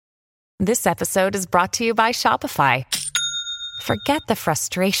This episode is brought to you by Shopify. Forget the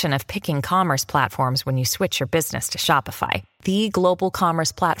frustration of picking commerce platforms when you switch your business to Shopify, the global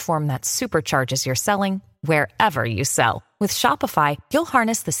commerce platform that supercharges your selling wherever you sell. With Shopify, you'll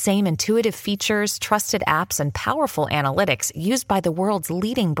harness the same intuitive features, trusted apps, and powerful analytics used by the world's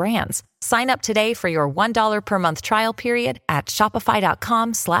leading brands. Sign up today for your $1 per month trial period at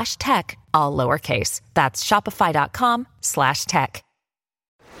shopify.com/tech, all lowercase. That's shopify.com/tech.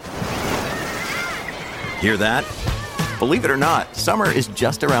 Hear that? Believe it or not, summer is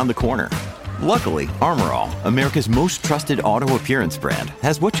just around the corner. Luckily, Armor All, America's most trusted auto appearance brand,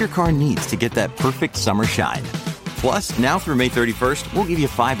 has what your car needs to get that perfect summer shine. Plus, now through May 31st, we'll give you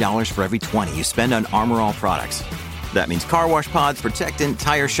 $5 for every $20 you spend on Armor All products. That means car wash pods, protectant,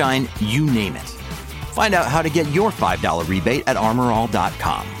 tire shine, you name it. Find out how to get your $5 rebate at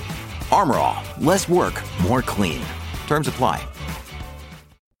armorall.com. Armor All, less work, more clean. Terms apply.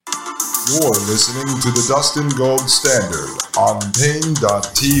 You're listening to the Dustin Gold Standard on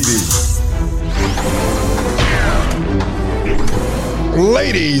Pain.tv.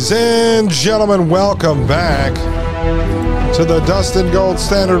 Ladies and gentlemen, welcome back to the Dustin Gold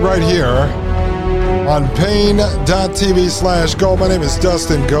Standard right here on Pain.tv/gold. My name is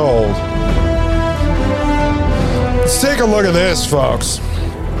Dustin Gold. Let's take a look at this, folks.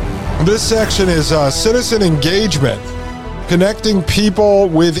 This section is citizen engagement. Connecting people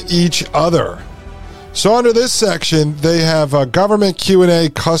with each other. So under this section, they have Government Q&A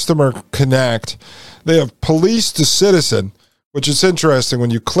Customer Connect. They have Police to Citizen, which is interesting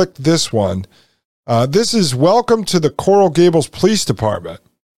when you click this one. This is Welcome to the Coral Gables Police Department.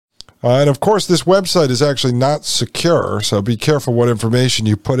 And of course, this website is actually not secure, so be careful what information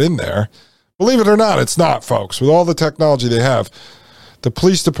you put in there. Believe it or not, it's not, folks. With all the technology they have, the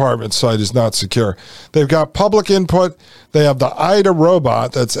police department site is not secure. They've got public input. They have the IDA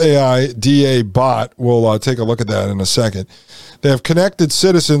robot. That's AIDA bot. We'll take a look at that in a second. They have connected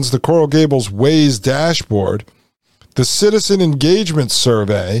citizens, the Coral Gables Waze dashboard, the citizen engagement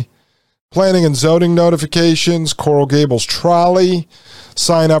survey, planning and zoning notifications, Coral Gables trolley,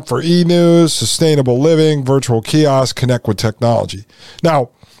 sign up for e-news, sustainable living, virtual kiosk, connect with technology. Now,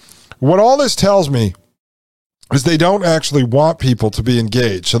 what all this tells me is they don't actually want people to be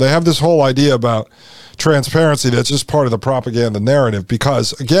engaged. So they have this whole idea about transparency that's just part of the propaganda narrative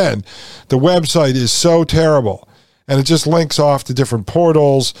because, again, the website is so terrible and it just links off to different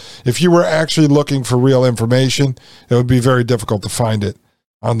portals. If you were actually looking for real information, it would be very difficult to find it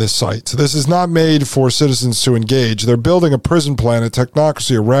on this site. So this is not made for citizens to engage. They're building a prison plan, a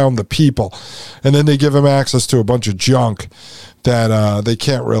technocracy around the people, and then they give them access to a bunch of junk that they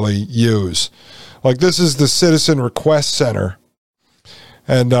can't really use. Like this is the Citizen Request Center,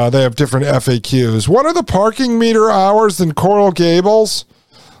 and they have different FAQs. What are the parking meter hours in Coral Gables?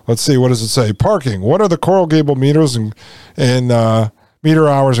 Let's see, what does it say? Parking. What are the Coral Gable meters and meter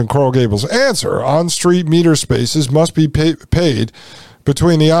hours in Coral Gables? Answer. On-street meter spaces must be paid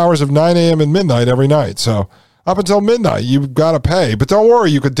between the hours of 9 a.m. and midnight every night. So up until midnight, you've got to pay. But don't worry,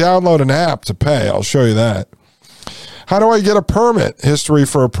 you could download an app to pay. I'll show you that. How do I get a permit history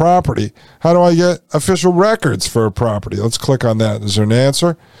for a property? How do I get official records for a property? Let's click on that. Is there an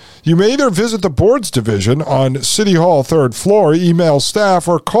answer? You may either visit the boards division on City Hall 3rd floor, email staff,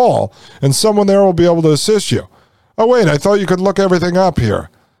 or call, and someone there will be able to assist you. Oh, wait, I thought you could look everything up here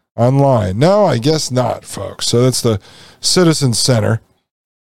online. No, I guess not, folks. So that's the Citizen Center.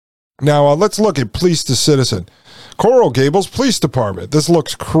 Now, let's look at Police to Citizen. Coral Gables Police Department. This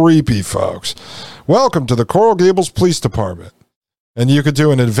looks creepy, folks. Welcome to the Coral Gables Police Department. And you could do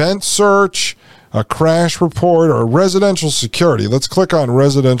an event search, a crash report, or residential security. Let's click on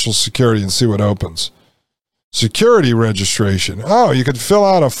residential security and see what opens. Security registration. Oh, you could fill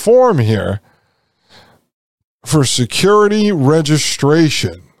out a form here for security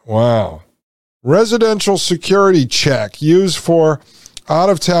registration. Wow. Residential security check used for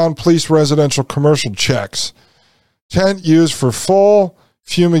out-of-town police residential commercial checks. Tent used for full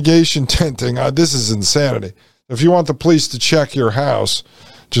fumigation tenting. This is insanity. If you want the police to check your house,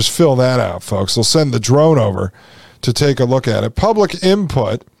 just fill that out, folks. They'll send the drone over to take a look at it. Public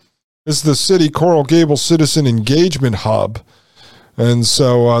input. This is the City Coral Gables Citizen Engagement Hub. And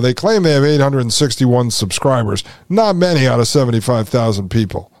so they claim they have 861 subscribers. Not many out of 75,000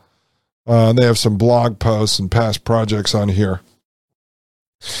 people. They have some blog posts and past projects on here.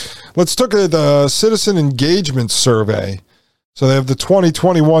 Let's look at the Citizen Engagement Survey. So they have the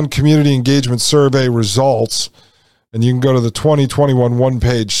 2021 Community Engagement Survey results, and you can go to the 2021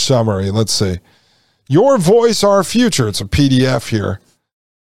 one-page summary. Let's see. Your Voice, Our Future. It's a PDF here.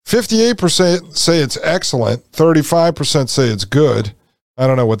 58% say it's excellent. 35% say it's good. I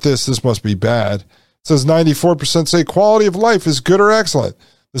don't know what this must be bad. It says 94% say quality of life is good or excellent.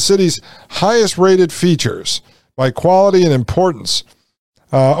 The city's highest rated features by quality and importance.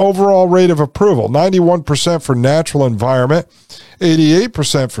 Overall rate of approval, 91% for natural environment,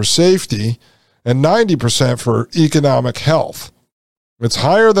 88% for safety, and 90% for economic health. It's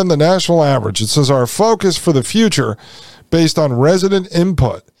higher than the national average. It says our focus for the future based on resident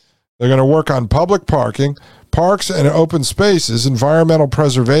input. They're going to work on public parking, parks and open spaces, environmental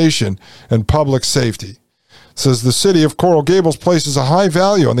preservation, and public safety. It says the city of Coral Gables places a high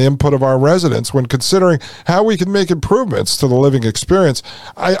value on the input of our residents when considering how we can make improvements to the living experience.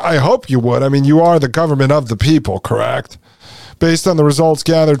 I hope you would. I mean, you are the government of the people, correct? Based on the results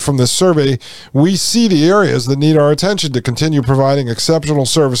gathered from this survey, we see the areas that need our attention to continue providing exceptional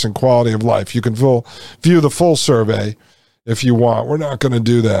service and quality of life. You can view the full survey if you want. We're not going to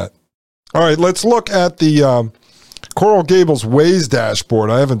do that. All right, let's look at the Coral Gables Waze dashboard.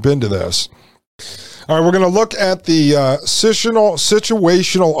 I haven't been to this. All right, we're going to look at the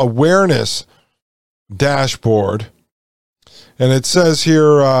situational awareness dashboard. And it says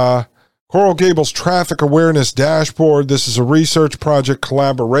here, Coral Gables Traffic Awareness Dashboard. This is a research project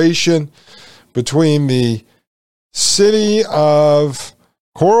collaboration between the City of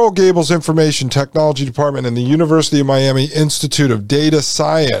Coral Gables Information Technology Department and the University of Miami Institute of Data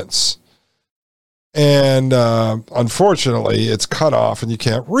Science. And unfortunately, it's cut off and you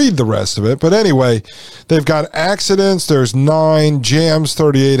can't read the rest of it. But anyway, they've got accidents. There's 9, jams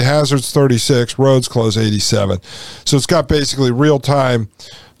 38, hazards 36, roads closed 87. So it's got basically real-time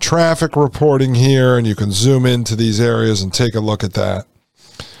traffic reporting here, and you can zoom into these areas and take a look at that.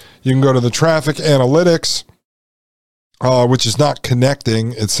 You can go to the traffic analytics, which is not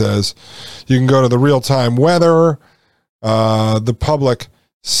connecting, it says. You can go to the real-time weather, the public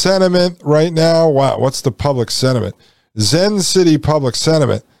sentiment right now. Wow, what's the public sentiment? Zen City public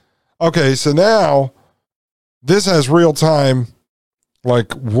sentiment. Okay, so now this has real-time,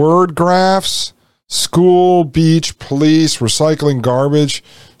 like, word graphs, school, beach, police, recycling, garbage.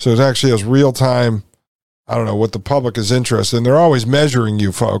 So it actually has real-time, I don't know, what the public is interested in. They're always measuring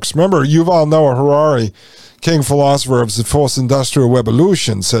you, folks. Remember, Yuval Noah Harari, king philosopher of the fourth industrial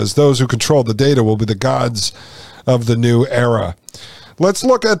revolution, says those who control the data will be the gods of the new era. Let's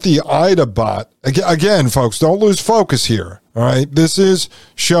look at the IDA bot. Again, folks, don't lose focus here. All right. This is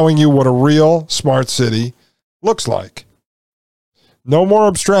showing you what a real smart city looks like. No more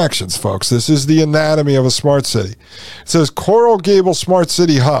abstractions, folks. This is the anatomy of a smart city. It says Coral Gables Smart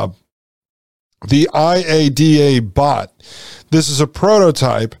City Hub, the IADA bot. This is a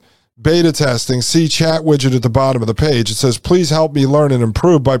prototype, beta testing. See chat widget at the bottom of the page. It says, please help me learn and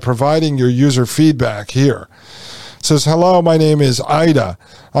improve by providing your user feedback here. It says, hello, my name is Ida.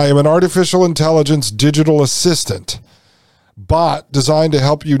 I am an artificial intelligence digital assistant bot designed to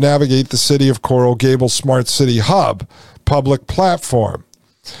help you navigate the city of Coral Gables Smart City Hub public platform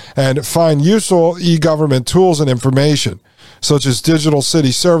and find useful e-government tools and information such as digital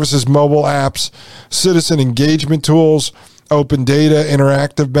city services, mobile apps, citizen engagement tools, open data,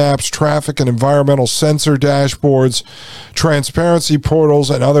 interactive maps, traffic and environmental sensor dashboards, transparency portals,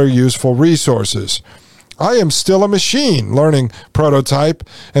 and other useful resources. I am still a machine learning prototype,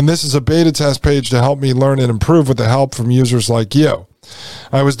 and this is a beta test page to help me learn and improve with the help from users like you.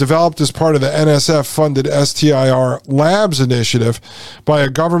 I was developed as part of the NSF-funded STIR Labs initiative by a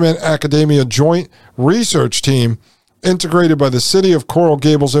government academia joint research team integrated by the City of Coral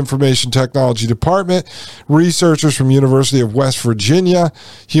Gables Information Technology Department, researchers from University of West Virginia,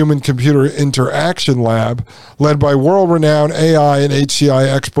 Human-Computer Interaction Lab, led by world-renowned AI and HCI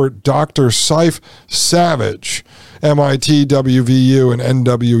expert Dr. Saif Savage, MIT, WVU, and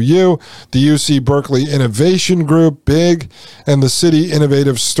NWU, the UC Berkeley Innovation Group, BIG, and the City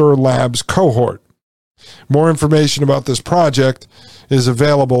Innovative Stir Labs cohort. More information about this project is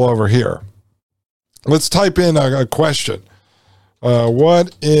available over here. Let's type in a question.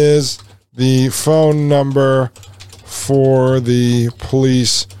 What is the phone number for the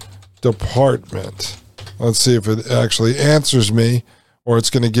police department? Let's see if it actually answers me or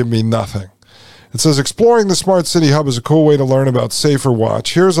it's going to give me nothing. It says, exploring the Smart City Hub is a cool way to learn about Safer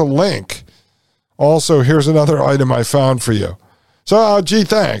Watch. Here's a link. Also, here's another item I found for you. So, gee,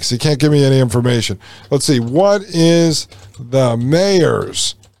 thanks. You can't give me any information. Let's see. What is the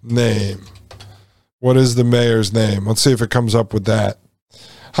mayor's name? What is the mayor's name? Let's see if it comes up with that.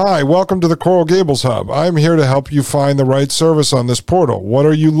 Hi, welcome to the Coral Gables Hub. I'm here to help you find the right service on this portal. What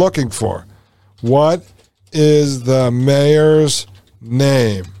are you looking for? What is the mayor's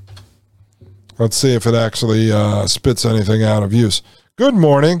name? Let's see if it actually spits anything out of use. Good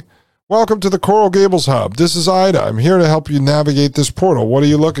morning. Welcome to the Coral Gables Hub. This is Ida. I'm here to help you navigate this portal. What are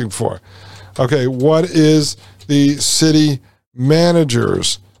you looking for? Okay, what is the city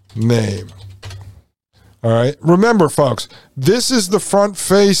manager's name? All right. Remember, folks, this is the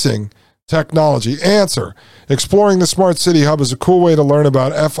front-facing technology. Answer. Exploring the Smart City Hub is a cool way to learn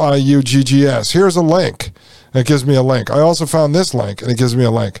about FIUGGS. Here's a link. It gives me a link. I also found this link, and it gives me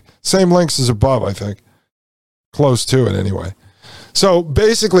a link. Same links as above, I think. Close to it, anyway. So,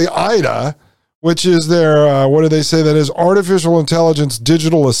 basically, IDA, which is their, what do they say that is? Artificial Intelligence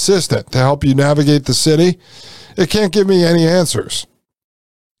Digital Assistant to help you navigate the city. It can't give me any answers.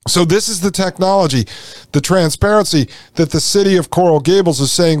 So this is the technology, the transparency that the city of Coral Gables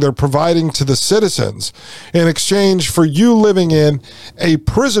is saying they're providing to the citizens in exchange for you living in a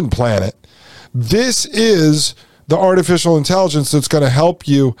prison planet. This is the artificial intelligence that's going to help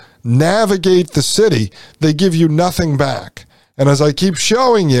you navigate the city. They give you nothing back. And as I keep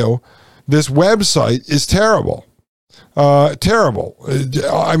showing you, this website is terrible. Terrible.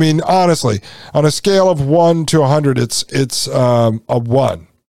 I mean, honestly, on a scale of 1 to 100, it's a 1.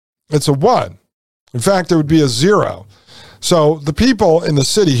 It's a 1. In fact, it would be a 0. So the people in the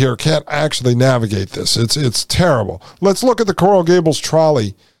city here can't actually navigate this. It's terrible. Let's look at the Coral Gables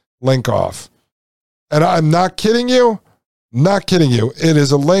trolley link off. And I'm not kidding you. Not kidding you. It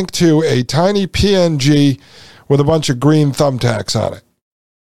is a link to a tiny PNG with a bunch of green thumbtacks on it.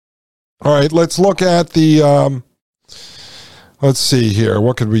 All right, let's look at the, let's see here.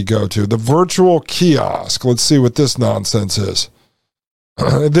 What could we go to? The virtual kiosk. Let's see what this nonsense is.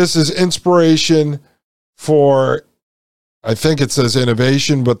 This is inspiration for, I think it says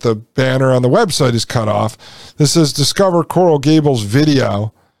innovation, but the banner on the website is cut off. This says Discover Coral Gables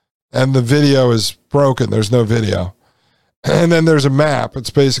video, and the video is broken. There's no video. And then there's a map. It's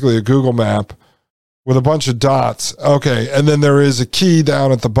basically a Google map with a bunch of dots. Okay, and then there is a key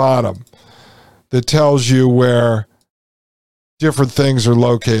down at the bottom that tells you where different things are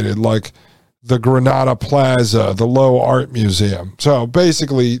located, like the Granada Plaza, the Low Art Museum. So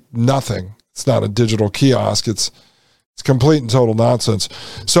basically nothing. It's not a digital kiosk. It's complete and total nonsense.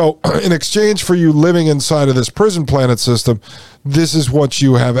 So in exchange for you living inside of this prison planet system, this is what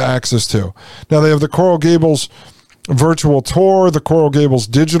you have access to. Now they have the Coral Gables virtual tour, the Coral Gables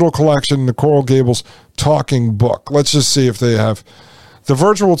digital collection, the Coral Gables talking book. Let's just see if they have. The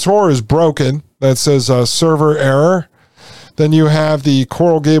virtual tour is broken. That says server error. Then you have the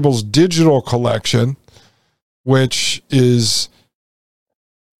Coral Gables digital collection, which is,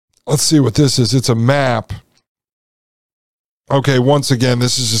 let's see what this is. It's a map. Okay, once again,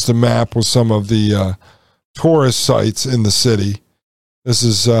 this is just a map with some of the tourist sites in the city. This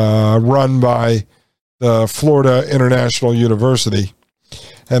is run by the Florida International University.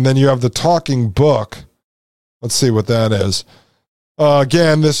 And then you have the talking book. Let's see what that is.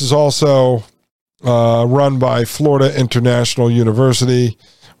 Again, this is also run by Florida International University,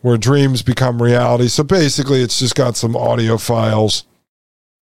 where dreams become reality. So basically, it's just got some audio files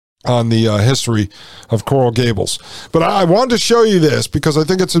on the history of Coral Gables. But I wanted to show you this because I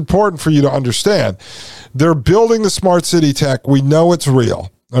think it's important for you to understand. They're building the smart city tech. We know it's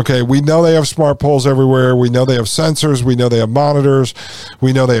real. Okay, we know they have smart poles everywhere. We know they have sensors. We know they have monitors.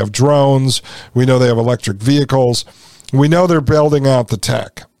 We know they have drones. We know they have electric vehicles. We know they're building out the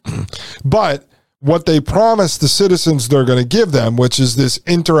tech. But what they promise the citizens they're going to give them, which is this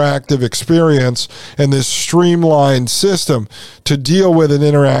interactive experience and this streamlined system to deal with and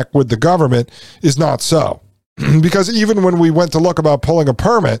interact with the government, is not so. Because even when we went to look about pulling a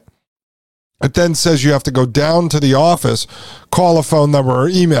permit, it then says you have to go down to the office, call a phone number, or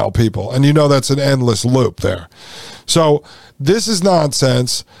email people. And you know that's an endless loop there. So this is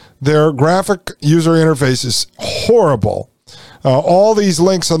nonsense. Their graphic user interface is horrible. All these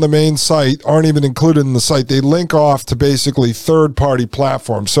links on the main site aren't even included in the site. They link off to basically third-party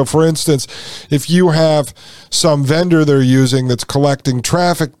platforms. So, for instance, if you have some vendor they're using that's collecting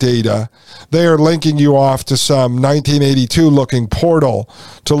traffic data, they are linking you off to some 1982-looking portal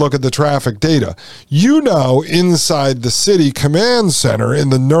to look at the traffic data. You know, inside the city command center in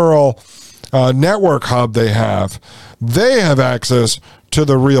the neural network hub they have access to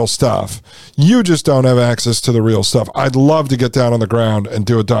the real stuff. You just don't have access to the real stuff. I'd love to get down on the ground and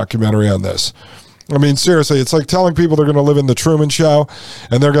do a documentary on this. I mean, seriously, it's like telling people they're going to live in the Truman Show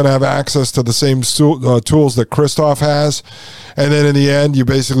and they're going to have access to the same tools that Christoph has. And then in the end, you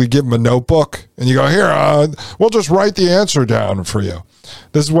basically give them a notebook and you go, here, we'll just write the answer down for you.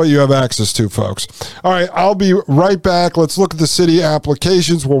 This is what you have access to, folks. All right, I'll be right back. Let's look at the city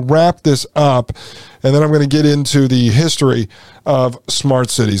applications. We'll wrap this up, and then I'm going to get into the history of smart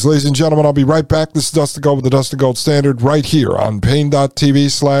cities. Ladies and gentlemen, I'll be right back. This is Dustin Gold with the Dustin Gold Standard right here on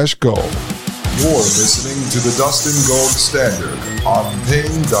Paine.tv/gold. You're listening to the Dustin Gold Standard on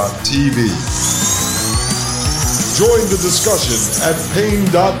Paine.tv. Join the discussion at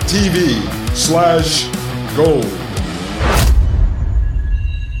Paine.tv/gold.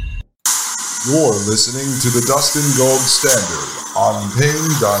 You're listening to the Dustin Gold Standard on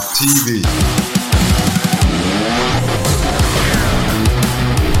Paine.tv.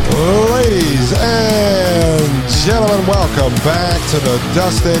 Ladies and gentlemen, welcome back to the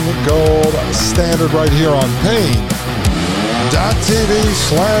Dustin Gold Standard right here on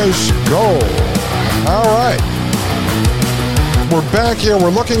Paine.tv/gold. All right. We're back here. We're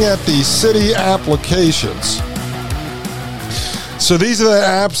looking at the city applications. So these are the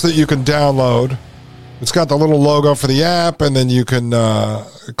apps that you can download. It's got the little logo for the app, and then you can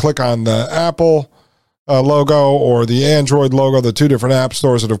click on the Apple logo or the Android logo, the two different app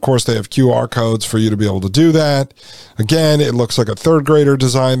stores, and of course they have QR codes for you to be able to do that. Again, it looks like a third grader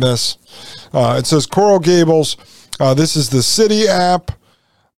designed this. It says Coral Gables. This is the city app.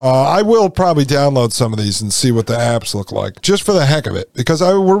 I will probably download some of these and see what the apps look like, just for the heck of it, because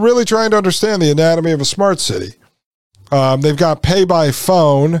we're really trying to understand the anatomy of a smart city. They've got Pay by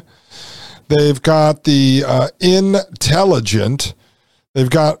Phone. They've got the Intelligent. They've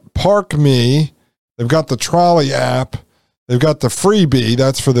got Park Me. They've got the Trolley app. They've got the Freebie.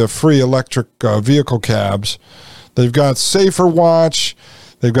 That's for the free electric vehicle cabs. They've got Safer Watch.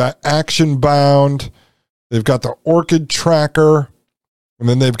 They've got Action Bound. They've got the Orchid Tracker. And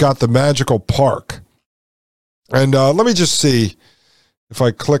then they've got the Magical Park. And let me just see. If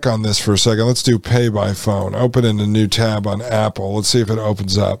I click on this for a second, let's do Pay by Phone. Open in a new tab on Apple. Let's see if it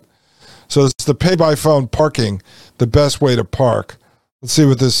opens up. So it's the Pay by Phone parking, the best way to park. Let's see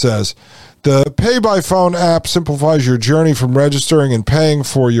what this says. The Pay by Phone app simplifies your journey from registering and paying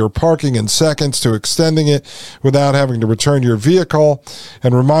for your parking in seconds to extending it without having to return your vehicle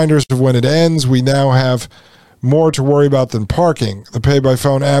and reminders of when it ends. We now have more to worry about than parking. The Pay by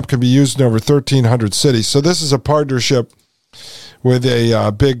Phone app can be used in over 1,300 cities. So this is a partnership with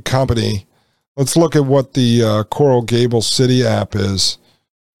a big company. Let's look at what the Coral Gables City app is.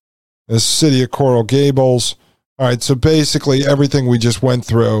 The City of Coral Gables. All right, so basically everything we just went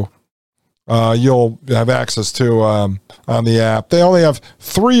through, you'll have access to on the app. They only have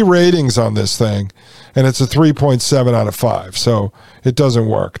 3 ratings on this thing, and it's a 3.7 out of 5, so it doesn't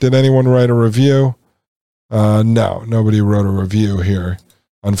work. Did anyone write a review? No, nobody wrote a review here,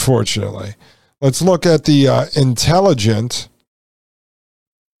 unfortunately. Let's look at the Intelligent.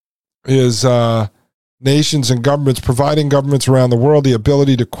 Is nations and governments providing governments around the world the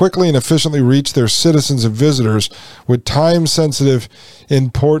ability to quickly and efficiently reach their citizens and visitors with time-sensitive,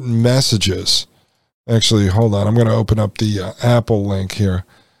 important messages. Actually, hold on. I'm going to open up the Apple link here.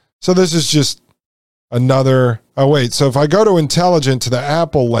 So this is just another... Oh, wait. So if I go to Intelligent to the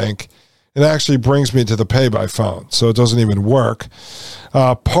Apple link, it actually brings me to the Pay by Phone. So it doesn't even work.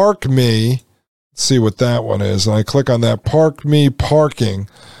 Park Me. Let's see what that one is. And I click on that. Park Me Parking.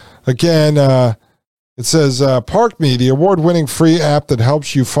 Again, it says, Park Me, the award-winning free app that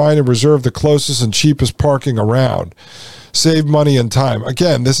helps you find and reserve the closest and cheapest parking around. Save money and time.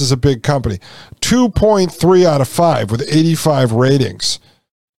 Again, this is a big company. 2.3 out of 5 with 85 ratings.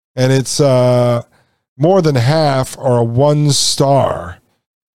 And it's more than half are a 1-star.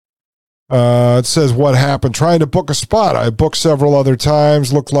 It says, what happened? Trying to book a spot. I booked several other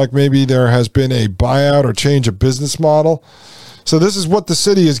times. Looked like maybe there has been a buyout or change of business model. So this is what the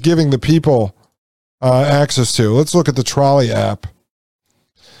city is giving the people access to. Let's look at the Trolley app.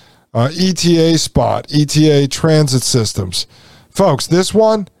 ETA Spot, ETA Transit Systems. Folks, this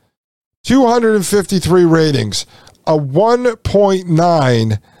one, 253 ratings, a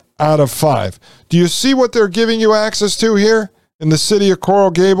 1.9 out of 5. Do you see what they're giving you access to here in the city of Coral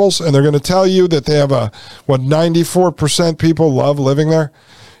Gables? And they're going to tell you that they have 94% people love living there.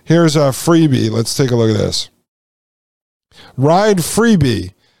 Here's a freebie. Let's take a look at this. Ride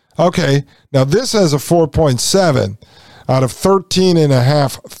Freebie. Okay, now this has a 4.7 out of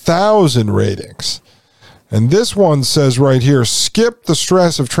 13,500 ratings. And this one says right here, skip the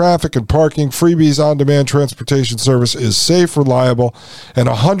stress of traffic and parking. Freebie's on-demand transportation service is safe, reliable, and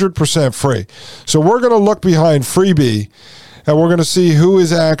 100% free. So we're going to look behind Freebie, and we're going to see who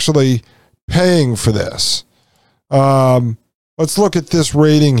is actually paying for this. Let's look at this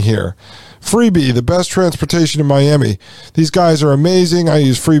rating here. Freebie, the best transportation in Miami. These guys are amazing. I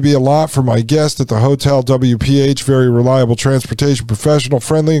use Freebie a lot for my guest at the Hotel WPH. Very reliable transportation, professional,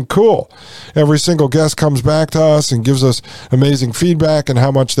 friendly, and cool. Every single guest comes back to us and gives us amazing feedback and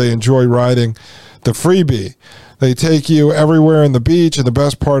how much they enjoy riding the Freebie. They take you everywhere in the beach, and the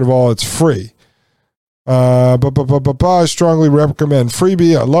best part of all, it's free. I strongly recommend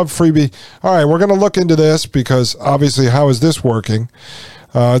Freebie. I love Freebie. All right, we're going to look into this because obviously, how is this working?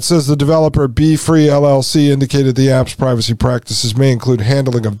 It says the developer Be Free LLC indicated the app's privacy practices may include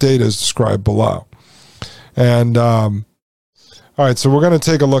handling of data as described below. And all right, so we're going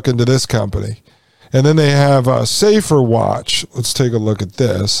to take a look into this company. And then they have Safer Watch. Let's take a look at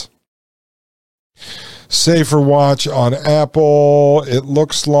this. Safer Watch on Apple. It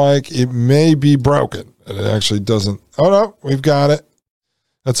looks like it may be broken. And it actually doesn't. Oh, no, we've got it.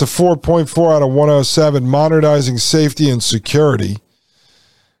 That's a 4.4 out of 107, modernizing safety and security.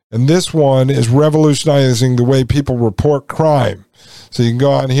 And this one is revolutionizing the way people report crime. So you can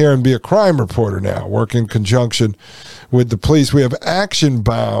go out here and be a crime reporter now, work in conjunction with the police. We have Action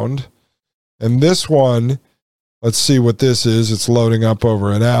Bound. And this one, let's see what this is. It's loading up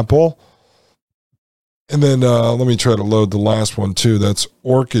over at Apple. And then let me try to load the last one, too. That's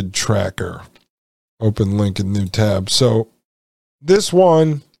Orchid Tracker. Open link in new tab. So this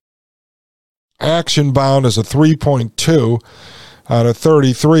one, Action Bound, is a 3.2 out of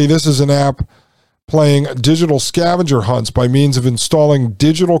 33. This is an app playing digital scavenger hunts by means of installing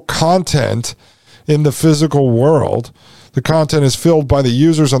digital content in the physical world. The content is filled by the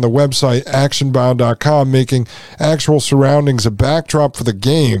users on the website actionbound.com, making actual surroundings a backdrop for the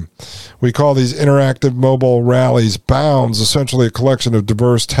game. We call these interactive mobile rallies bounds, essentially a collection of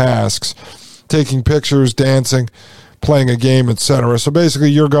diverse tasks, taking pictures, dancing, playing a game, etc. So basically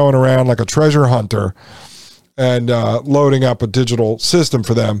you're going around like a treasure hunter and loading up a digital system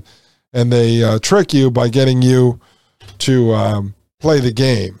for them, and they trick you by getting you to play the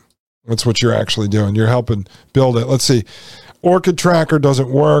game. That's what you're actually doing. You're helping build it. Let's see. Orchid Tracker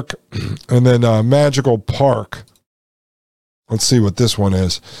doesn't work. And then Magical Park. Let's see what this one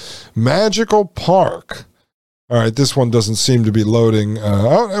is. Magical Park. All right, this one doesn't seem to be loading.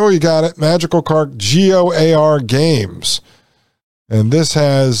 Oh, you got it. Magical Park GeoAR Games. And this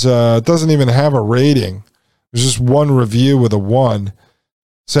has doesn't even have a rating. There's just one review with a 1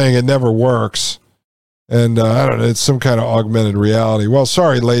 saying it never works. And I don't know, it's some kind of augmented reality. Well,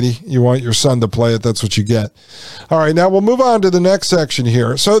 sorry, lady. You want your son to play it, that's what you get. All right, now we'll move on to the next section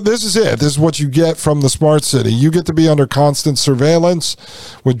here. So this is it. This is what you get from the smart city. You get to be under constant surveillance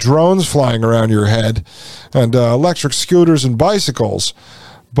with drones flying around your head and electric scooters and bicycles.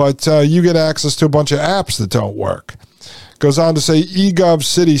 But you get access to a bunch of apps that don't work. Goes on to say eGov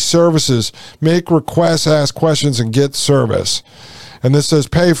City Services, make requests, ask questions, and get service. And this says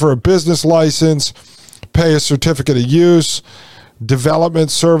pay for a business license, pay a certificate of use, development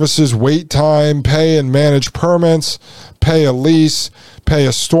services, wait time, pay and manage permits, pay a lease, pay a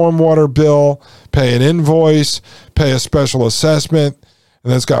stormwater bill, pay an invoice, pay a special assessment. And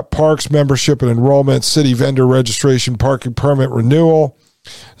then it's got parks membership and enrollment, city vendor registration, parking permit renewal,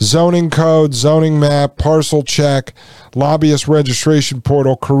 zoning code, zoning map, parcel check, lobbyist registration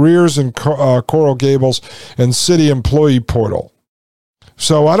portal, careers in Coral Gables, and city employee portal.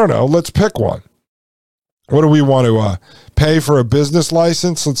 So I don't know. Let's pick one. What do we want to pay for a business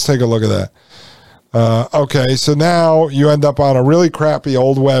license? Let's take a look at that. Okay, so now you end up on a really crappy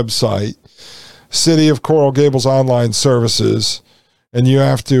old website, City of Coral Gables Online Services, and you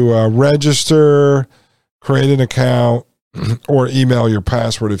have to register, create an account, or email your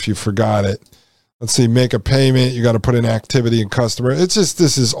password if you forgot it. Let's see, make a payment. You got to put in activity and customer. It's just,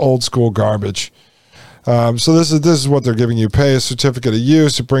 this is old school garbage. So this is what they're giving you. Pay a certificate of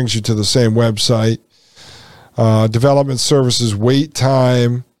use. It brings you to the same website. Development services, wait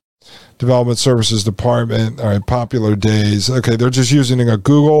time, development services department. All right, popular days. Okay, they're just using a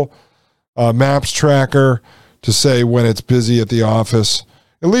Google Maps tracker to say when it's busy at the office.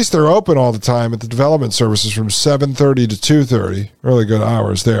 At least they're open all the time at the development services from 7:30 to 2:30. Really good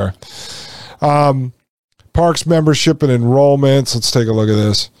hours there. Parks membership and enrollments. Let's take a look at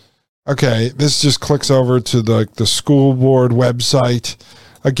this. Okay, this just clicks over to the school board website.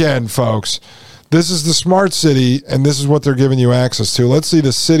 Again, folks, this is the smart city, and this is what they're giving you access to. Let's see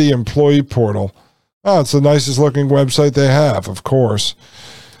the city employee portal. Oh, it's the nicest looking website they have, of course.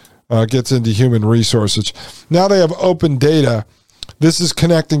 Gets into human resources. Now they have open data. This is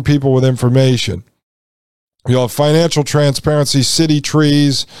connecting people with information. You'll have financial transparency, city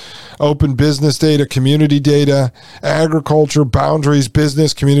trees, open business data, community data, agriculture, boundaries,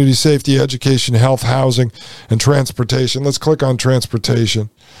 business, community safety, education, health, housing, and transportation. Let's click on transportation.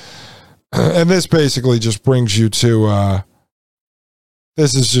 And this basically just brings you to,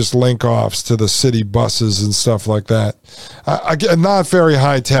 this is just link offs to the city buses and stuff like that. Again, not very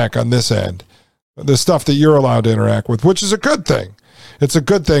high tech on this end. The stuff that you're allowed to interact with, which is a good thing. It's a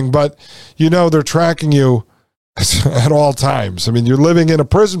good thing, but they're tracking you at all times. I mean, you're living in a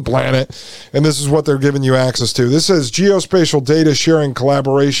prison planet, and this is what they're giving you access to. This says geospatial data sharing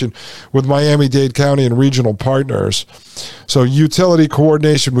collaboration with Miami-Dade County and regional partners. So utility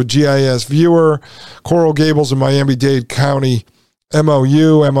coordination with GIS Viewer, Coral Gables and Miami-Dade County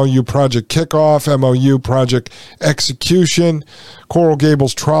MOU project kickoff, MOU project execution, Coral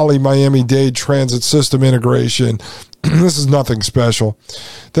Gables trolley, Miami-Dade transit system integration. This is nothing special.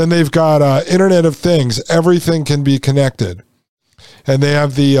 Then they've got Internet of Things. Everything can be connected. And they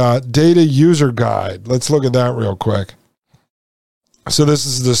have the data user guide. Let's look at that real quick. So this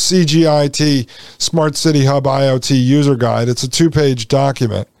is the CGIT Smart City Hub IoT user guide. It's a 2-page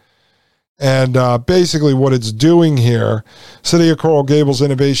document. And basically what it's doing here, City of Coral Gables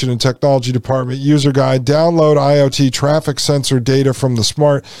Innovation and Technology Department user guide, download IoT traffic sensor data from the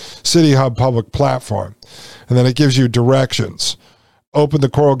Smart City Hub public platform. And then it gives you directions. Open the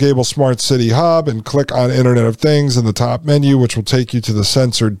Coral Gables Smart City Hub and click on Internet of Things in the top menu, which will take you to the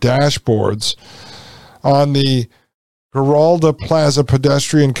sensor dashboards. On the Giralda Plaza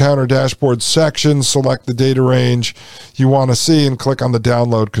pedestrian counter dashboard section, select the data range you want to see and click on the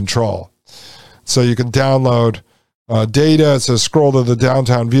download control. So you can download data. It says scroll to the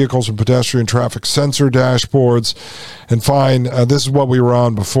downtown vehicles and pedestrian traffic sensor dashboards and find, this is what we were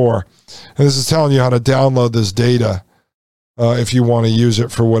on before. And this is telling you how to download this data if you want to use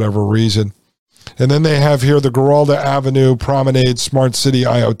it for whatever reason. And then they have here the Giralda Avenue Promenade Smart City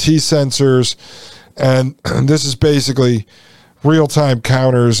IoT sensors. And this is basically real-time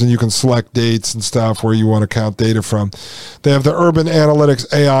counters, and you can select dates and stuff where you want to count data from. They have the Urban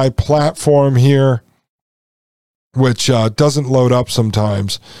Analytics AI platform here, which doesn't load up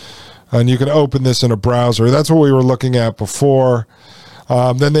sometimes. And you can open this in a browser. That's what we were looking at before.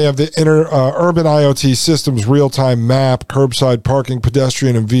 Then they have the Urban IoT Systems real-time map, curbside parking,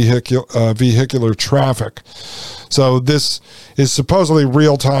 pedestrian, and vehicular traffic. So this is supposedly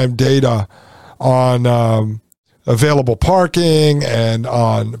real-time data on available parking and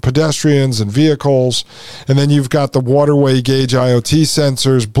on pedestrians and vehicles. And then you've got the waterway gauge IoT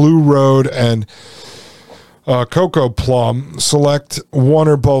sensors, Blue Road and Cocoa Plum. Select one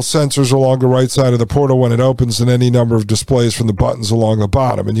or both sensors along the right side of the portal when it opens and any number of displays from the buttons along the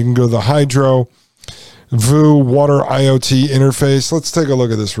bottom. And you can go to the Hydro VU Water IoT interface. Let's take a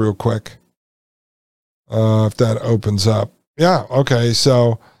look at this real quick. If that opens up. Yeah, okay.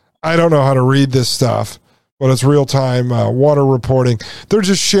 So I don't know how to read this stuff, but it's real-time water reporting. They're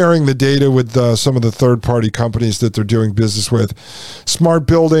just sharing the data with some of the third-party companies that they're doing business with. Smart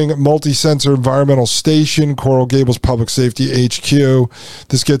Building, Multi-Sensor Environmental Station, Coral Gables Public Safety HQ.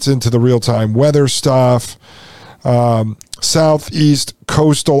 This gets into the real-time weather stuff. Southeast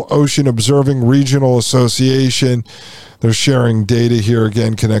Coastal Ocean Observing Regional Association. They're sharing data here,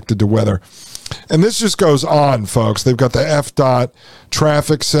 again, connected to weather. And this just goes on, folks. They've got the FDOT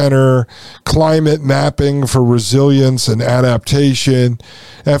Traffic Center, climate mapping for resilience and adaptation,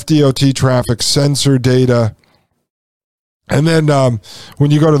 FDOT traffic sensor data. And then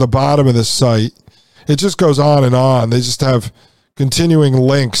when you go to the bottom of this site, it just goes on and on. They just have continuing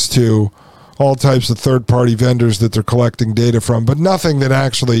links to all types of third-party vendors that they're collecting data from, but nothing that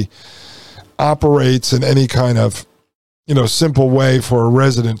actually operates in any kind of simple way for a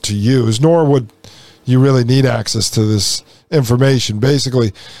resident to use, nor would you really need access to this information.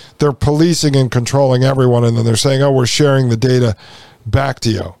 Basically, they're policing and controlling everyone, and then they're saying, oh, we're sharing the data back to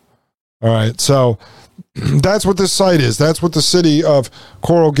you. All right, so that's what this site is. That's what the city of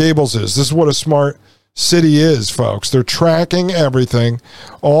Coral Gables is. This is what a smart city is, folks. They're tracking everything,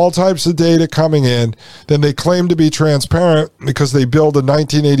 all types of data coming in. Then they claim to be transparent because they build a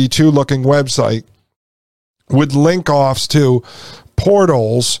 1982-looking website with link-offs to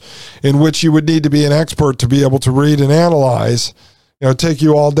portals in which you would need to be an expert to be able to read and analyze. It'd take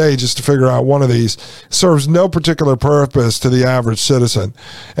you all day just to figure out one of these. It serves no particular purpose to the average citizen.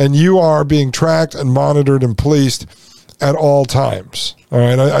 And you are being tracked and monitored and policed at all times. All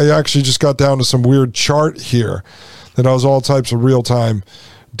right, I actually just got down to some weird chart here that has all types of real-time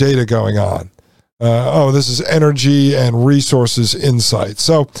data going on. This is Energy and Resources Insight.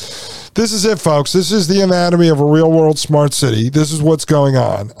 So this is it, folks. This is the anatomy of a real-world smart city. This is what's going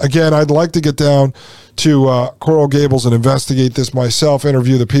on. Again, I'd like to get down to Coral Gables and investigate this myself,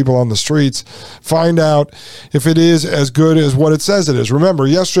 interview the people on the streets, find out if it is as good as what it says it is. Remember,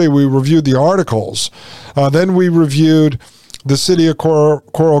 yesterday we reviewed the articles. Then we reviewed the city of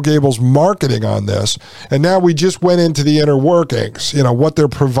Coral Gables marketing on this, and now we just went into the inner workings, what they're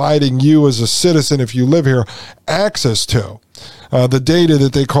providing you as a citizen if you live here access to. The data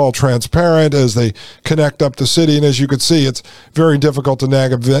that they call transparent as they connect up the city, and as you can see, it's very difficult to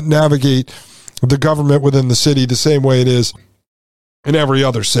navigate the government within the city the same way it is in every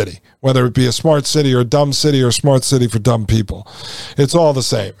other city, whether it be a smart city or a dumb city or a smart city for dumb people. It's all the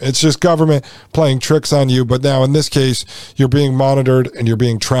same. It's just government playing tricks on you, but now in this case, you're being monitored and you're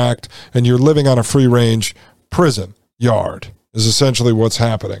being tracked and you're living on a free-range prison yard is essentially what's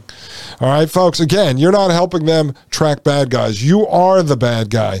happening. All right, folks, again, you're not helping them track bad guys. You are the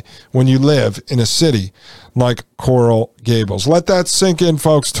bad guy when you live in a city like Coral Gables. Let that sink in,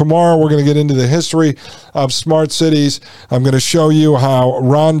 folks. Tomorrow we're going to get into the history of smart cities. I'm going to show you how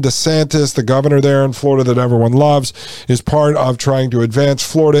Ron DeSantis, the governor there in Florida that everyone loves, is part of trying to advance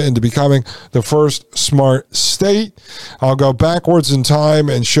Florida into becoming the first smart state. I'll go backwards in time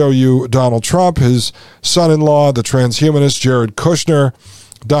and show you Donald Trump, his son-in-law, the transhumanist Jared Kushner,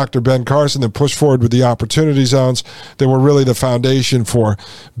 Dr. Ben Carson, that pushed forward with the opportunity zones that were really the foundation for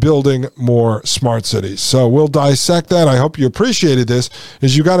building more smart cities. So we'll dissect that. I hope you appreciated this,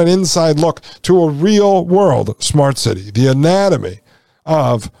 as you got an inside look to a real world smart city, the anatomy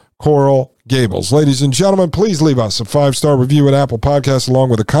of Coral Gables. Ladies and gentlemen, please leave us a 5-star review at Apple Podcasts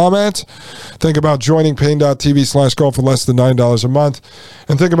along with a comment. Think about joining Pain.tv/gold for less than $9 a month.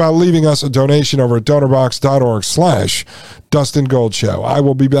 And think about leaving us a donation over at donorbox.org/Dustin Gold Show. I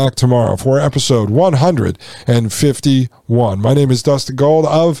will be back tomorrow for episode 151. My name is Dustin Gold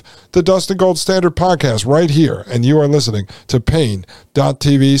of the Dustin Gold Standard Podcast right here, and you are listening to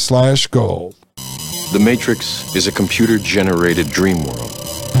Pain.tv/gold. The Matrix is a computer-generated dream world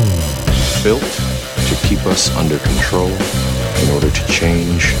built to keep us under control in order to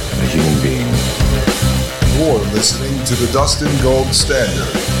change a human being. You're listening to the Dustin Gold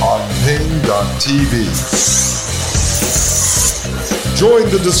Standard on Pain.tv. Join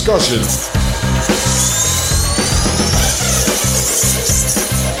the discussion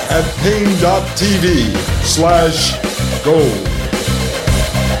at Pain.tv/gold.